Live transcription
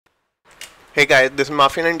Hey guys, this is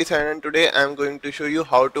Mafia97 and today I am going to show you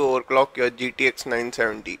how to overclock your GTX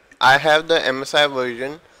 970. I have the MSI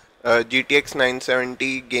version GTX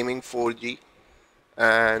 970 Gaming 4G,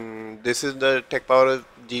 and this is the tech power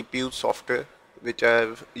GPU software which I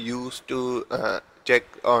have used to check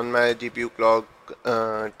on my GPU clock,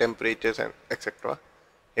 temperatures and etc.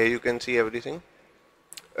 Here you can see everything.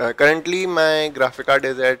 Currently my graphic card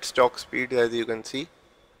is at stock speed, as you can see.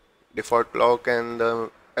 Default clock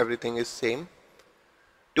and everything is same.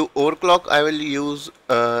 To overclock, I will use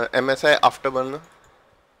MSI Afterburner.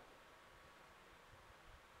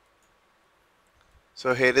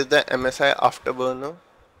 So here is the MSI Afterburner.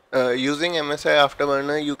 Using MSI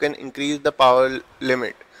Afterburner, you can increase the power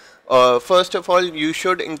limit. First of all, you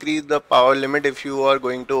should increase the power limit if you are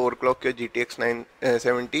going to overclock your GTX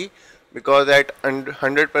 970, because at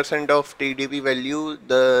 100% of TDP value,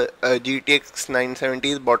 the GTX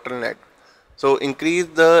 970 is bottleneck. So increase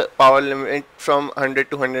the power limit from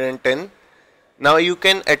 100 to 110. Now you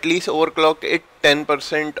can at least overclock it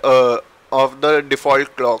 10% of the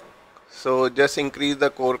default clock. So just increase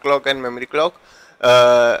the core clock and memory clock.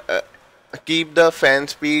 Uh, uh, Keep the fan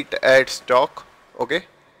speed at stock. Okay,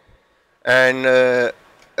 and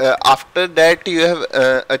after that you have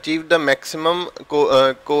achieved the maximum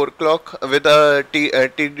core clock with a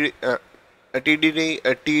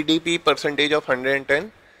TDP percentage of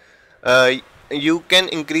 110. uh, you can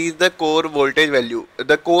increase the core voltage value.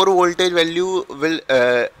 The core voltage value will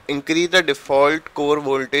increase the default core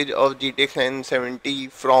voltage of GTX 970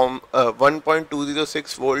 from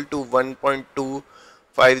 1.206 volt to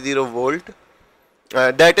 1.250 volt.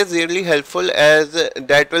 That is really helpful, as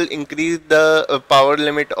that will increase the power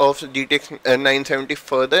limit of GTX 970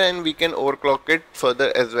 further, and we can overclock it further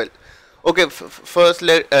as well. Okay, first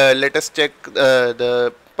let us check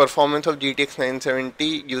the performance of GTX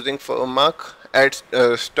 970 using FurMark at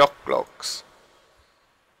stock clocks.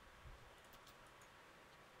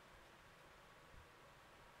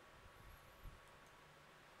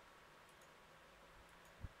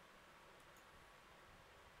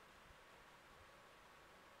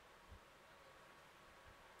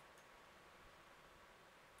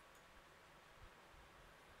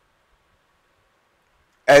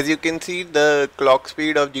 As you can see, the clock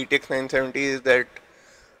speed of GTX 970 is at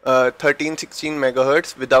 1316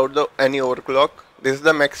 megahertz without any overclock. This is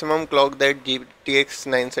the maximum clock that GTX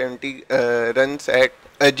 970 runs at.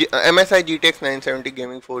 MSI GTX 970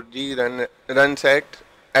 Gaming 4G runs at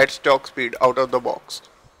stock speed out of the box.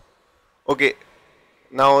 Okay,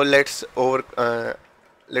 now let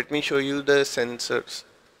me show you the sensors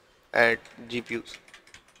at GPUs.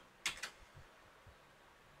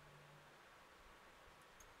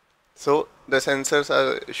 So the sensors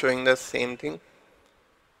are showing the same thing.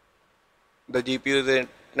 The GPU is at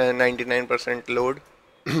 99% load.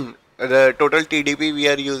 The total TDP we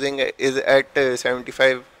are using is at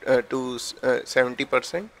 75 to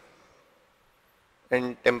 70%,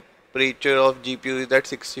 and temperature of GPU is at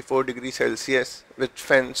 64 degrees Celsius with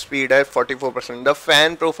fan speed at 44%. The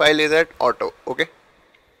fan profile is at auto. Okay,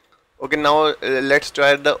 now let's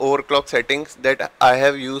try the overclock settings that I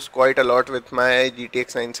have used quite a lot with my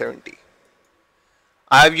GTX 970.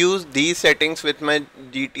 I have used these settings with my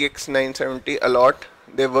GTX 970 a lot.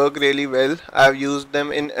 They work really well. I have used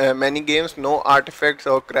them in many games. No artifacts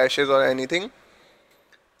or crashes or anything.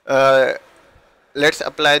 Uh, let's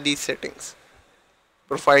apply these settings.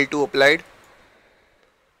 Profile 2 applied.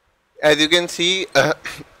 As you can see, uh,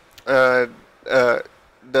 uh,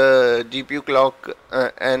 the GPU clock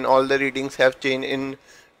and all the readings have changed in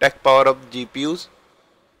tech power of GPUs.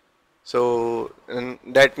 So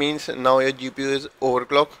that means now your GPU is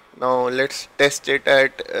overclocked. Now let's test it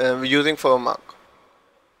at using FurMark.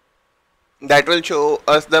 That will show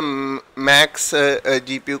us the max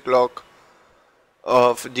GPU clock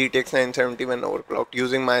of GTX 970 when overclocked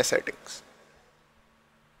using my settings.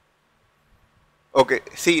 Okay,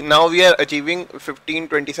 see, now we are achieving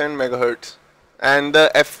 1527 megahertz, and the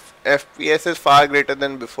FPS is far greater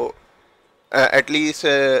than before. At least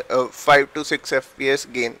 5 to 6 FPS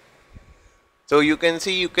gain. So you can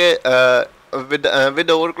see with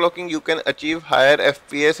overclocking you can achieve higher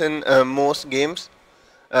FPS in most games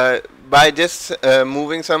by just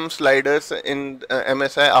moving some sliders in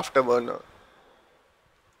MSI Afterburner.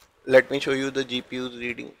 Let me show you the GPU's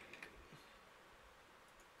reading.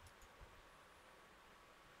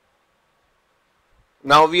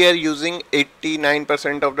 Now we are using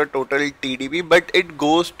 89% of the total TDP, but it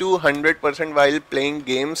goes to 100% while playing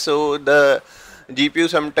games. So the GPU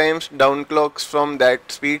sometimes downclocks from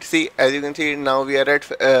that speed. See, as you can see, now we are at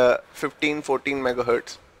 14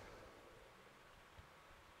 megahertz.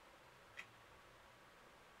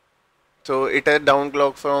 So it had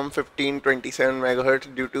downclock from 1527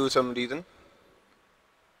 megahertz due to some reason.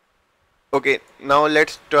 Okay, now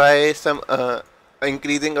let's try some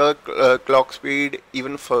increasing our clock speed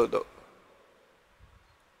even further.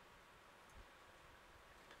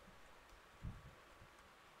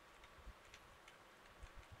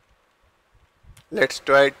 Let's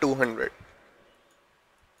try 200.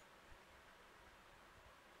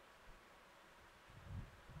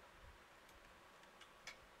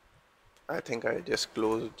 I think I just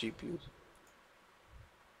closed GPUs.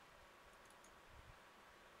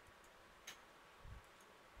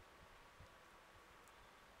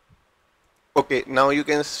 Okay, now you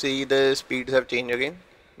can see the speeds have changed again.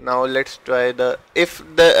 Now let's try the if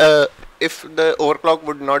the overclock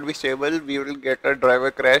would not be stable, we will get a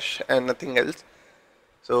driver crash and nothing else.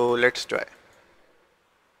 So let's try.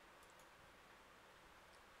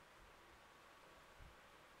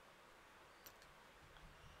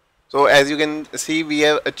 So as you can see, we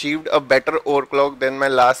have achieved a better overclock than my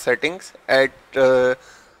last settings at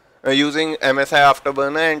using MSI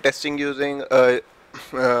Afterburner and testing using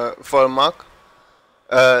FurMark.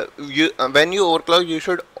 When you overclock, you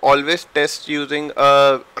should always test using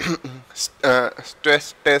a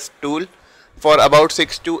stress test tool for about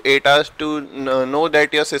 6 to 8 hours to know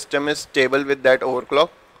that your system is stable with that overclock.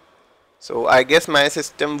 So I guess my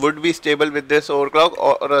system would be stable with this overclock,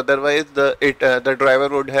 or otherwise the driver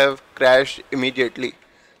would have crashed immediately.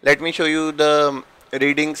 Let me show you the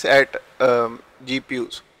readings at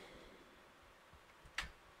GPUs.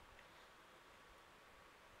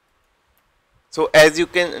 So as you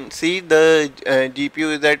can see, the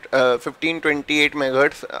GPU is at 1528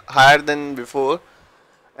 megahertz, higher than before,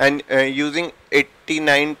 and using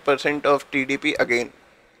 89% of TDP again.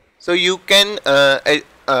 So you can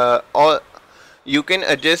or you can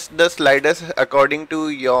adjust the sliders according to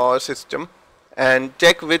your system and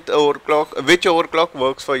check with which overclock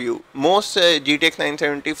works for you. Most GTX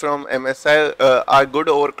 970 from MSI are good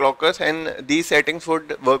overclockers, and these settings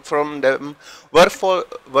would work for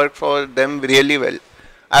them really well.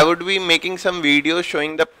 I would be making some videos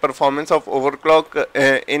showing the performance of overclock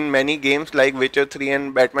in many games like Witcher 3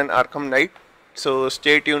 and Batman Arkham Knight. So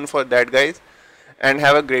stay tuned for that, guys, and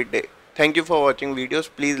have a great day. Thank you for watching videos.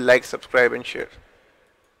 Please like, subscribe and share.